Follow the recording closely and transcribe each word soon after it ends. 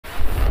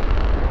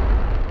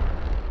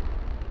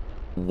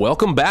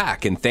Welcome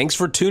back, and thanks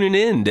for tuning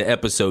in to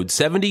episode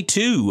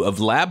 72 of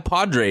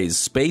LabPadre's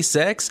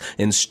SpaceX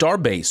and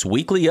Starbase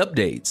weekly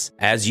updates.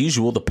 As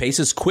usual, the pace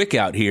is quick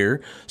out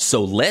here,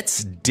 so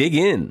let's dig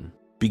in.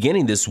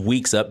 Beginning this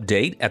week's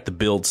update at the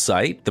build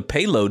site, the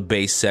payload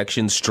base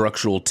section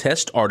structural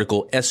test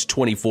article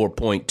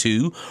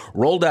S24.2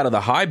 rolled out of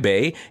the high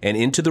bay and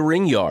into the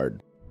ring yard.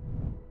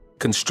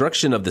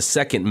 Construction of the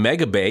second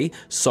megabay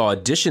saw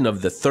addition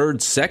of the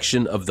third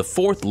section of the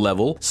fourth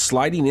level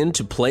sliding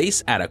into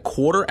place at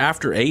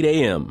 8:15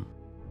 a.m.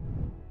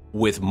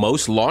 With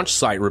most launch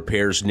site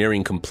repairs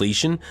nearing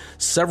completion,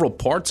 several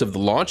parts of the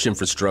launch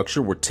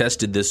infrastructure were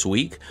tested this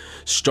week,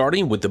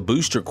 starting with the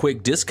booster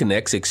quick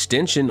disconnects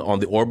extension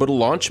on the orbital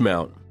launch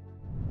mount.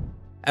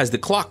 As the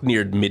clock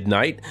neared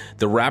midnight,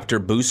 the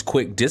Raptor Boost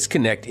Quick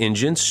Disconnect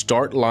engine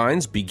start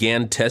lines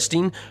began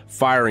testing,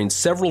 firing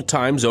several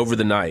times over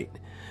the night.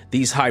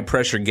 These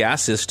high-pressure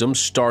gas systems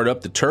start up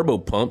the turbo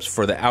pumps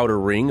for the outer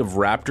ring of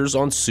Raptors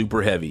on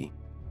Super Heavy.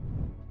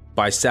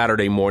 By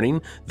Saturday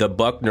morning, the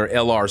Buckner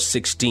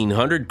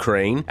LR-1600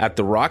 crane at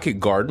the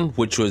Rocket Garden,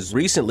 which was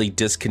recently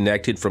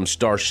disconnected from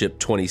Starship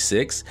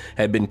 26,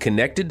 had been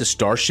connected to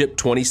Starship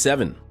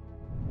 27.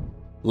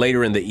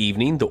 Later in the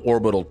evening, the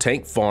orbital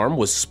tank farm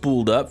was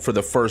spooled up for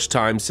the first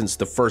time since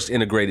the first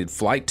integrated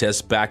flight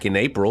test back in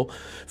April,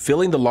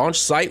 filling the launch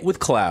site with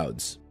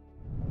clouds.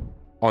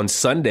 On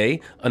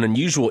Sunday, an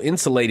unusual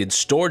insulated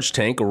storage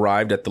tank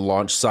arrived at the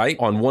launch site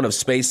on one of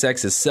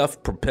SpaceX's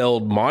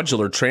self-propelled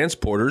modular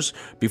transporters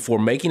before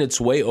making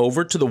its way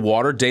over to the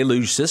water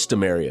deluge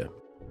system area.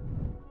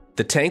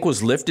 The tank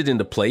was lifted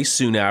into place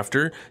soon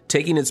after,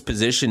 taking its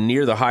position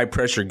near the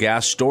high-pressure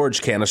gas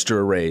storage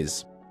canister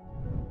arrays.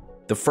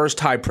 The first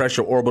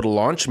high-pressure orbital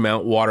launch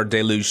mount water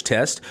deluge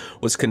test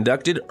was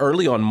conducted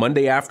early on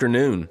Monday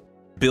afternoon.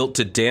 Built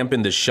to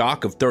dampen the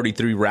shock of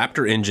 33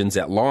 Raptor engines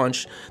at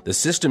launch, the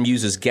system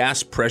uses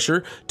gas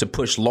pressure to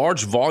push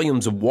large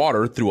volumes of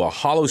water through a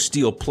hollow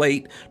steel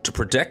plate to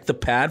protect the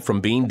pad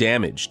from being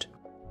damaged.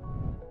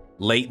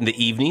 Late in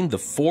the evening, the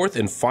fourth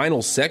and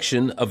final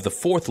section of the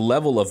fourth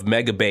level of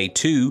Mega Bay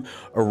 2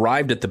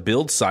 arrived at the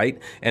build site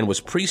and was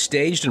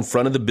pre-staged in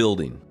front of the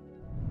building.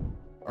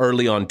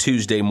 Early on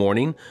Tuesday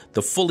morning,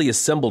 the fully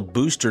assembled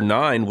Booster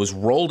 9 was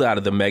rolled out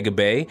of the Mega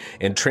Bay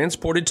and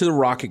transported to the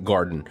Rocket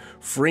Garden,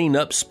 freeing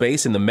up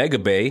space in the Mega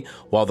Bay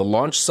while the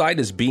launch site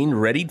is being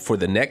readied for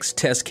the next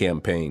test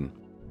campaign.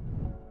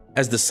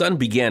 As the sun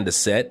began to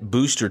set,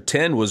 Booster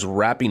 10 was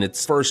wrapping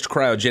its first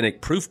cryogenic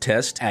proof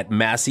test at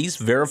Massey's,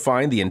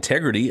 verifying the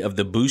integrity of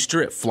the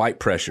booster at flight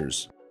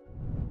pressures.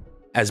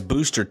 As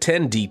Booster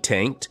 10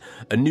 detanked,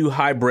 a new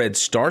hybrid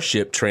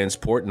Starship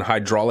transport and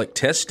hydraulic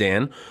test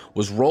stand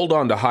was rolled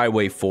onto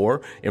Highway 4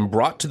 and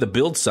brought to the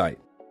build site.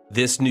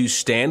 This new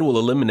stand will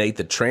eliminate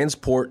the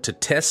transport to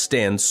test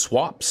stand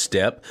swap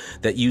step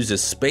that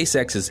uses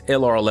SpaceX's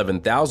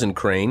LR-11000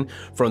 crane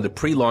from the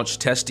pre-launch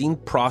testing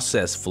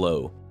process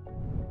flow.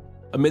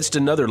 Amidst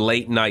another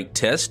late-night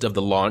test of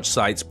the launch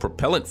site's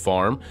propellant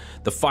farm,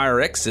 the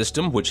FireX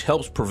system, which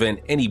helps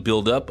prevent any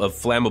buildup of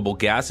flammable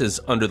gases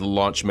under the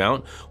launch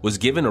mount, was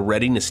given a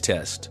readiness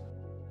test.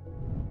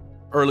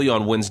 Early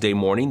on Wednesday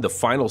morning, the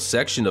final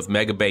section of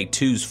Mega Bay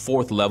 2's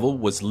fourth level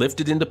was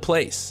lifted into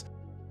place.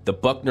 The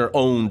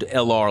Buckner-owned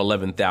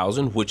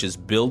LR-11000, which is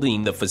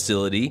building the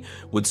facility,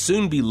 would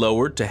soon be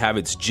lowered to have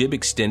its jib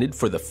extended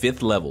for the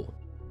fifth level.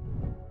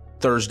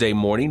 Thursday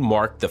morning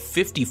marked the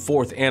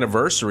 54th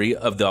anniversary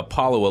of the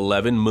Apollo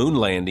 11 moon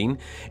landing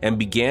and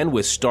began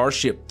with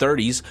Starship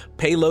 30's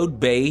payload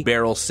bay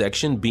barrel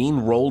section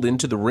being rolled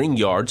into the ring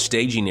yard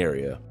staging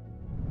area.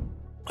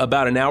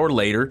 About an hour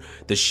later,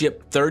 the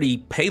Ship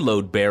 30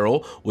 payload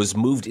barrel was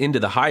moved into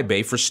the high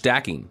bay for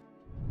stacking.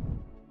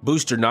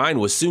 Booster 9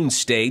 was soon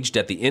staged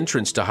at the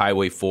entrance to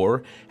Highway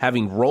 4,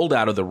 having rolled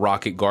out of the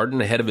Rocket Garden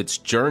ahead of its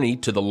journey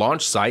to the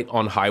launch site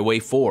on Highway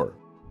 4.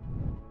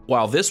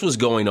 While this was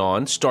going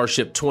on,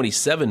 Starship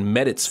 27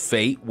 met its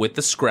fate with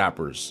the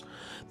scrappers.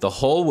 The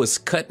hull was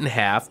cut in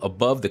half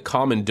above the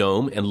common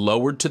dome and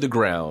lowered to the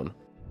ground.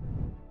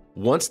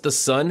 Once the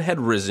sun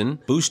had risen,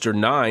 Booster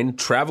 9,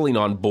 traveling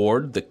on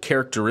board the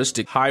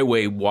characteristic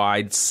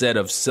highway-wide set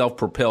of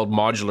self-propelled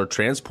modular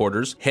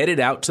transporters, headed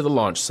out to the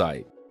launch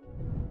site.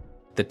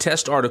 The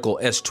test article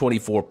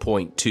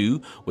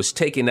S24.2 was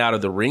taken out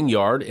of the ring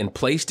yard and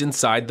placed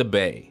inside the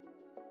bay.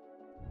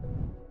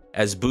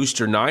 As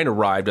Booster 9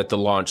 arrived at the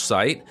launch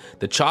site,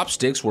 the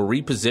chopsticks were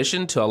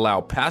repositioned to allow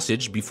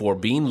passage before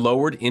being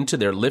lowered into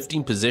their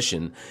lifting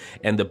position,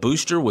 and the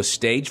booster was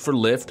staged for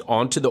lift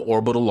onto the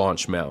orbital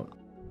launch mount.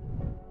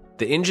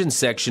 The engine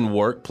section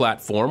work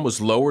platform was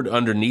lowered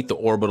underneath the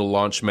orbital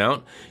launch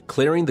mount,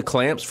 clearing the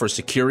clamps for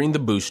securing the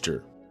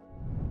booster.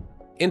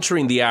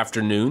 Entering the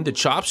afternoon, the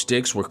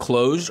chopsticks were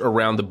closed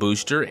around the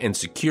booster and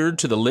secured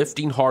to the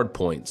lifting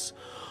hardpoints.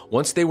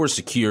 Once they were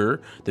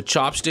secure, the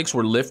chopsticks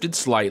were lifted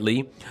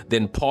slightly,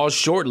 then paused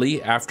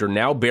shortly after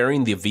now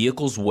bearing the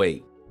vehicle's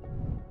weight.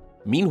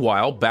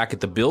 Meanwhile, back at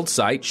the build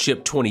site,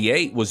 Ship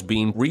 28 was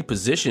being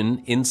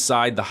repositioned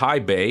inside the high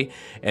bay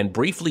and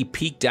briefly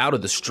peeked out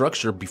of the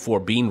structure before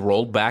being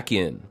rolled back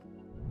in.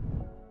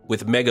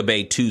 With Mega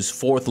Bay 2's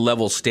 4th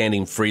level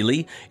standing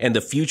freely and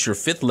the future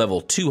 5th level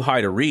too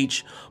high to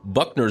reach,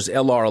 Buckner's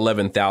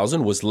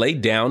LR-11000 was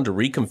laid down to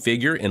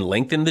reconfigure and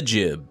lengthen the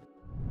jib.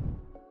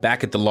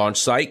 Back at the launch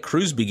site,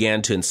 crews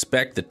began to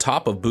inspect the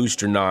top of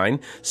Booster 9,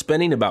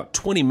 spending about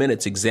 20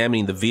 minutes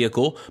examining the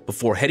vehicle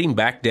before heading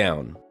back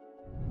down.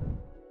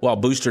 While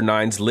Booster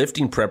 9's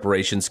lifting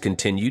preparations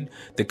continued,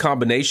 the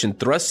combination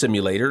thrust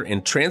simulator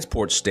and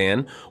transport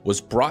stand was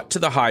brought to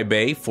the high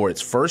bay for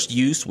its first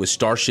use with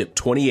Starship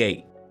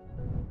 28.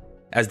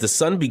 As the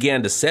sun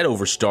began to set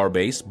over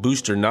Starbase,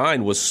 Booster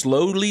 9 was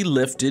slowly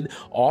lifted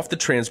off the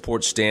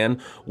transport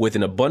stand with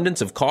an abundance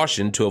of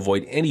caution to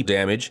avoid any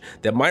damage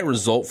that might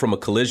result from a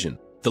collision.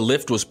 The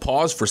lift was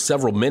paused for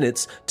several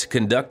minutes to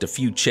conduct a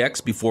few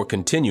checks before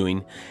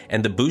continuing,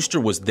 and the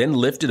booster was then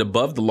lifted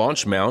above the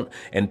launch mount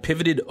and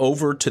pivoted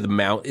over to the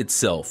mount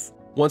itself.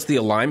 Once the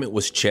alignment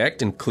was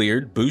checked and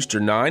cleared, Booster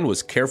 9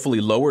 was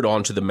carefully lowered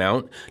onto the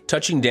mount,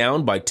 touching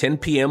down by 10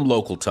 p.m.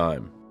 local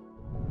time.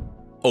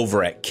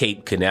 Over at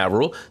Cape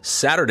Canaveral,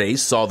 Saturday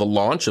saw the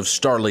launch of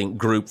Starlink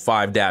Group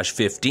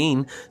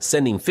 5-15,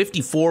 sending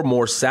 54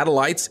 more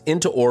satellites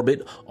into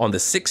orbit on the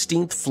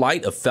 16th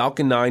flight of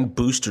Falcon 9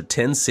 Booster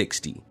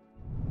 1060.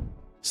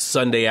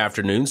 Sunday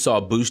afternoon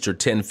saw Booster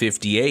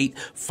 1058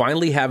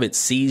 finally have its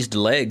seized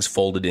legs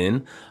folded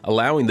in,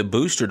 allowing the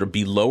booster to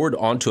be lowered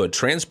onto a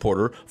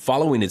transporter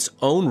following its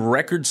own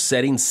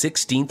record-setting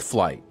 16th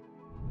flight.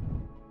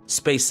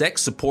 SpaceX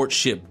support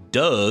ship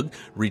Doug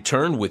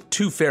returned with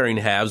 2 fairing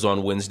halves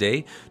on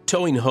Wednesday,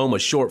 towing home a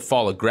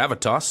shortfall of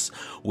gravitas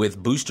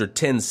with Booster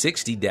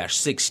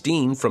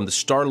 1060-16 from the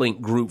Starlink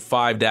Group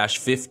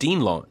 5-15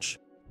 launch.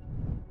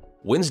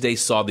 Wednesday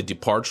saw the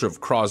departure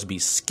of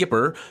Crosby's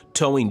Skipper,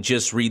 towing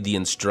Just Read the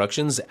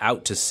Instructions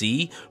out to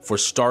sea for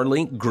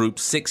Starlink Group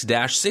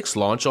 6-6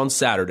 launch on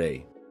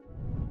Saturday.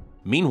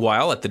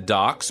 Meanwhile, at the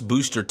docks,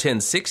 Booster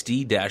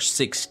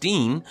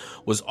 1060-16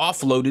 was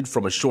offloaded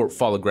from a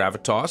shortfall of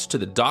gravitas to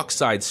the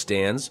dockside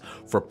stands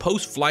for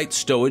post-flight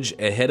stowage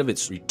ahead of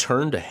its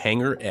return to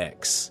Hangar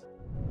X.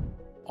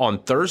 On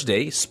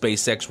Thursday,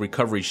 SpaceX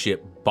recovery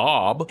ship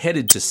Bob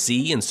headed to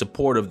sea in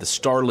support of the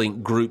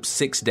Starlink Group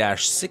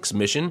 6-6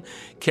 mission,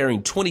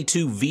 carrying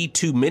 22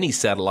 V2 mini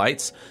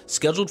satellites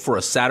scheduled for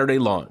a Saturday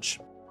launch.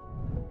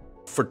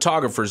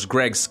 Photographers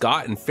Greg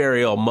Scott and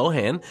Farrielle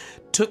Mohan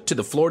took to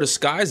the Florida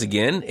skies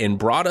again and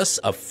brought us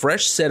a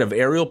fresh set of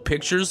aerial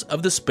pictures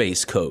of the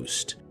Space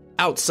Coast.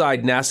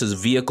 Outside NASA's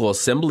Vehicle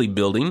Assembly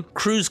Building,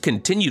 crews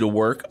continue to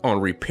work on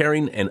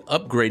repairing and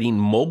upgrading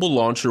Mobile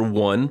Launcher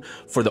 1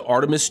 for the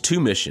Artemis II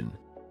mission.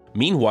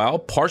 Meanwhile,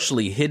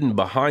 partially hidden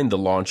behind the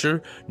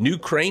launcher, new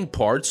crane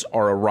parts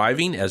are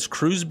arriving as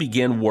crews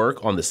begin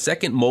work on the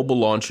second mobile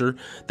launcher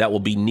that will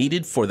be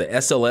needed for the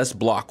SLS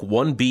Block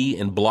 1B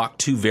and Block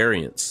 2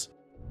 variants.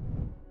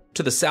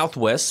 To the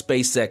southwest,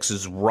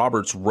 SpaceX's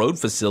Roberts Road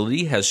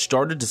facility has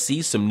started to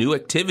see some new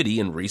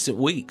activity in recent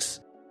weeks.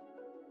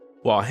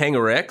 While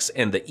Hangar X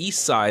and the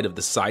east side of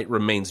the site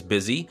remains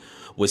busy,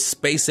 with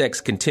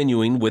SpaceX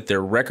continuing with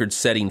their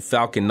record-setting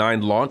Falcon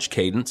 9 launch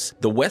cadence,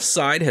 the west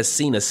side has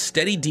seen a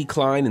steady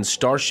decline in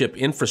Starship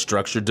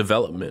infrastructure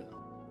development.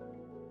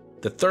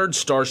 The third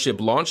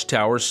Starship launch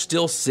tower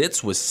still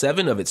sits with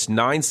 7 of its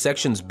 9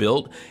 sections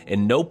built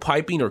and no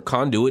piping or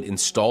conduit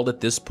installed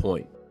at this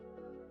point.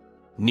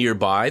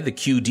 Nearby, the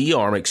QD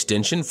arm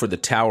extension for the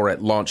tower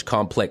at Launch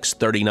Complex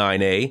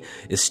 39A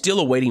is still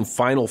awaiting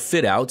final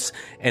fit-outs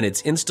and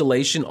its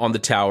installation on the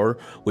tower,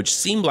 which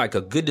seemed like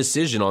a good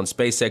decision on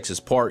SpaceX's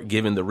part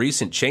given the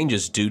recent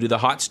changes due to the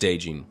hot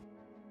staging.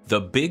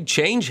 The big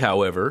change,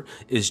 however,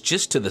 is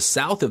just to the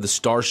south of the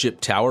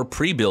Starship Tower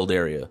pre-build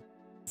area.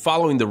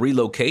 Following the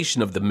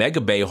relocation of the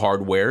Mega Bay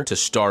hardware to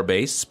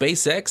Starbase,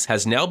 SpaceX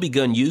has now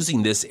begun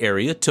using this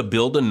area to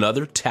build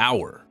another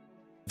tower.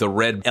 The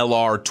red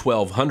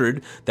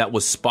LR-1200 that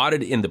was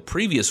spotted in the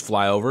previous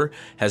flyover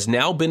has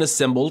now been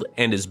assembled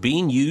and is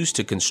being used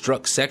to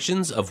construct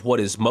sections of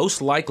what is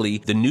most likely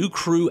the new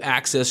crew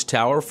access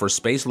tower for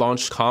Space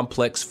Launch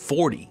Complex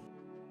 40.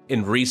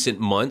 In recent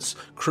months,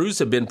 crews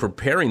have been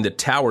preparing the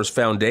tower's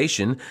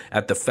foundation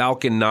at the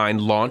Falcon 9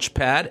 launch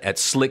pad at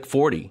Slick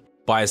 40.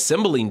 By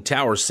assembling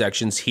tower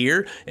sections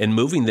here and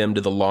moving them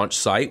to the launch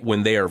site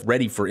when they are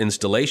ready for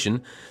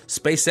installation,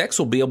 SpaceX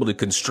will be able to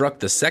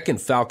construct the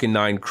second Falcon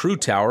 9 crew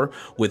tower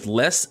with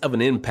less of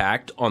an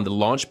impact on the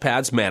launch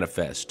pad's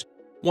manifest.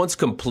 Once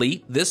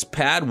complete, this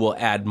pad will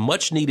add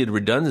much-needed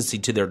redundancy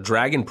to their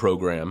Dragon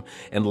program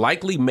and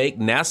likely make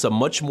NASA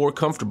much more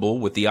comfortable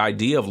with the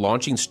idea of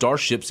launching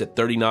starships at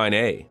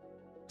 39A.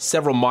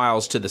 Several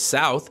miles to the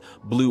south,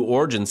 Blue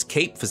Origin's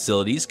Cape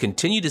facilities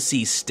continue to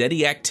see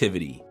steady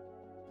activity.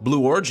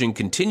 Blue Origin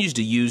continues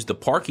to use the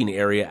parking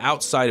area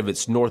outside of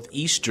its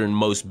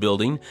northeasternmost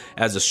building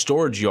as a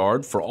storage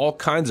yard for all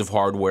kinds of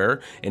hardware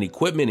and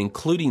equipment,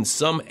 including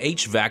some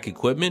HVAC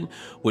equipment,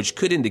 which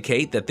could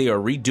indicate that they are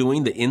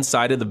redoing the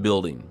inside of the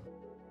building.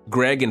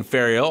 Greg and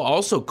Farrielle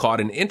also caught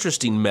an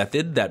interesting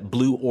method that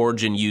Blue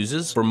Origin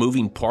uses for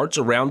moving parts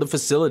around the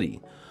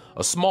facility.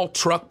 A small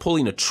truck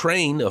pulling a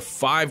train of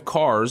 5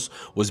 cars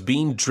was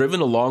being driven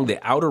along the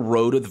outer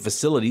road of the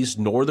facility's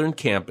northern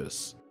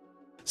campus.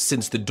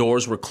 Since the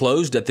doors were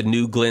closed at the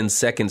New Glenn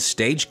second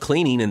stage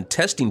cleaning and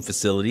testing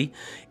facility,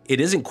 it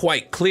isn't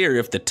quite clear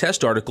if the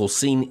test article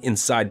seen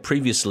inside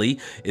previously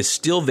is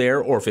still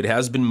there or if it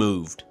has been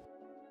moved.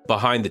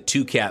 Behind the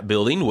 2-cat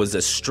building was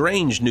a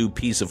strange new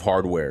piece of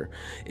hardware.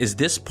 Is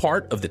this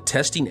part of the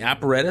testing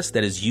apparatus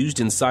that is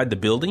used inside the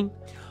building?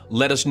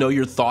 Let us know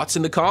your thoughts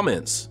in the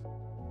comments.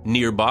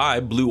 Nearby,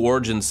 Blue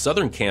Origin's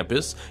southern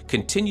campus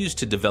continues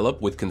to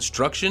develop with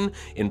construction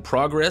in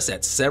progress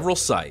at several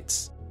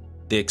sites.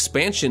 The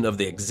expansion of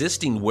the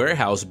existing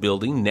warehouse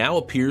building now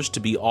appears to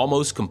be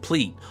almost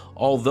complete,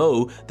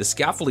 although the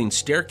scaffolding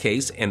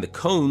staircase and the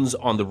cones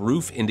on the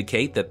roof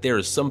indicate that there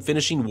is some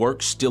finishing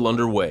work still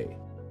underway.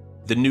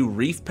 The new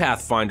Reef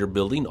Pathfinder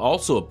building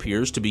also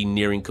appears to be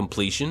nearing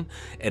completion,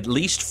 at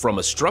least from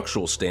a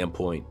structural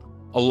standpoint.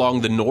 Along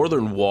the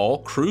northern wall,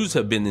 crews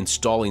have been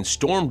installing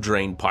storm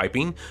drain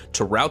piping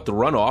to route the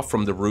runoff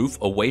from the roof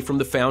away from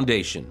the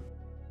foundation.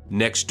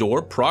 Next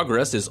door,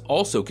 progress is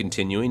also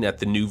continuing at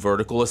the new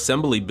vertical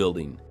assembly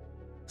building.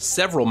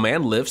 Several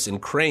man lifts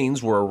and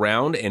cranes were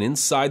around and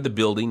inside the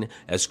building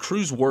as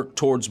crews work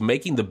towards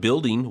making the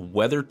building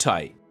weather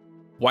tight.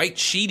 White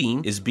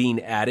sheeting is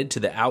being added to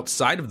the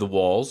outside of the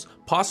walls,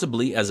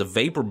 possibly as a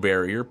vapor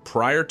barrier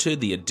prior to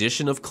the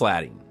addition of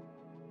cladding.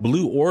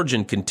 Blue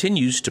Origin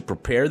continues to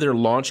prepare their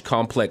Launch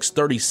Complex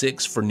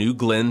 36 for New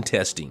Glenn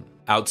testing.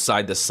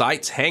 Outside the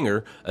site's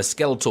hangar, a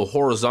skeletal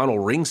horizontal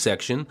ring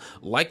section,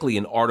 likely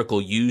an article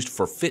used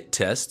for fit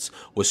tests,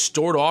 was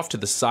stored off to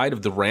the side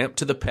of the ramp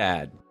to the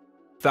pad.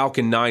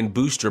 Falcon 9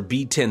 booster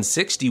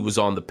B-1060 was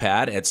on the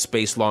pad at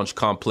Space Launch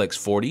Complex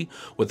 40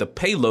 with a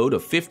payload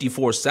of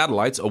 54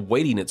 satellites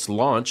awaiting its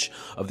launch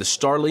of the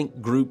Starlink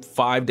Group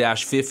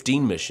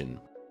 5-15 mission.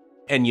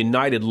 And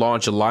United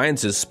Launch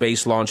Alliance's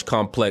Space Launch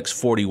Complex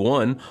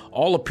 41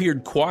 all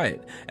appeared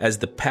quiet, as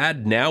the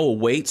pad now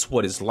awaits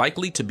what is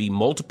likely to be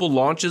multiple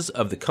launches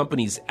of the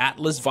company's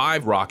Atlas V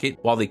rocket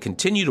while they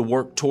continue to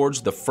work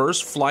towards the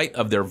first flight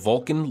of their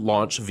Vulcan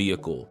launch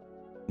vehicle.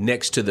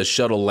 Next to the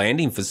shuttle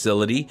landing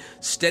facility,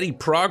 steady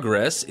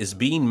progress is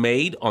being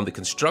made on the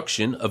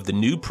construction of the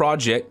new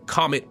Project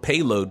Comet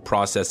payload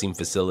processing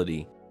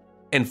facility.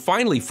 And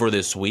finally for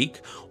this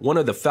week, one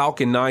of the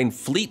Falcon 9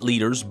 fleet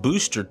leaders,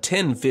 Booster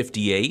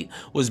 1058,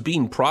 was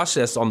being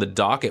processed on the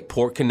dock at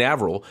Port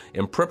Canaveral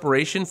in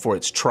preparation for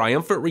its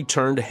triumphant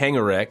return to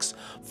Hangar X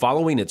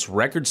following its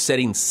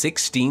record-setting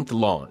 16th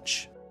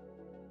launch.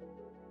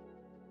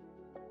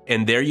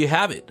 And there you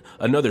have it,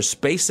 another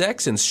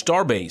SpaceX and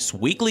Starbase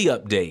weekly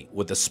update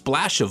with a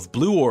splash of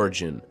Blue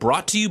Origin,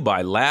 brought to you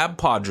by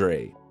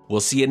LabPadre. We'll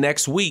see you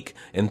next week,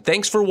 and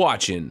thanks for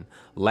watching.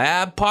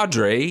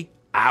 LabPadre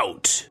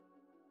out.